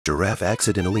Giraffe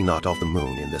accidentally knocked off the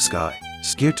moon in the sky.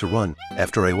 Scared to run,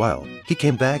 after a while, he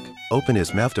came back, opened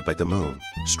his mouth to bite the moon,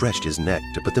 stretched his neck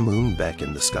to put the moon back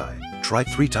in the sky. Tried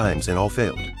 3 times and all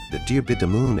failed. The deer bit the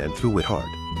moon and threw it hard.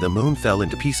 The moon fell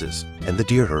into pieces, and the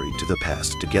deer hurried to the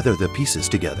past to gather the pieces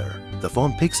together. The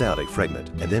fawn picks out a fragment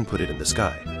and then put it in the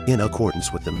sky. In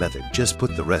accordance with the method, just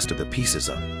put the rest of the pieces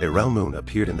up. A round moon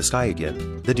appeared in the sky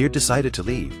again. The deer decided to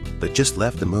leave, but just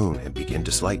left the moon and began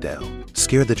to slide down.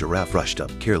 Scared, the giraffe rushed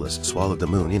up, careless, swallowed the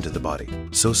moon into the body.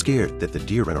 So scared that the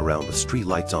deer ran around with street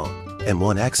lights on, and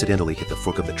one accidentally hit the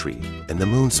fork of the tree, and the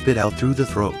moon spit out through the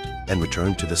throat and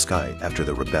returned to the sky after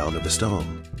the rebound of the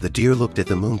stone. The deer looked at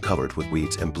the moon covered with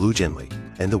weeds and blew gently,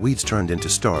 and the weeds turned into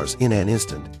stars in an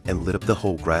instant and lit up the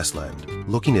whole grassland.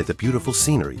 Looking at the beautiful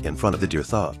scenery in front of, the deer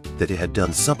thought that it had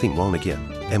done something wrong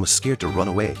again and was scared to run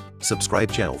away.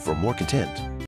 Subscribe channel for more content.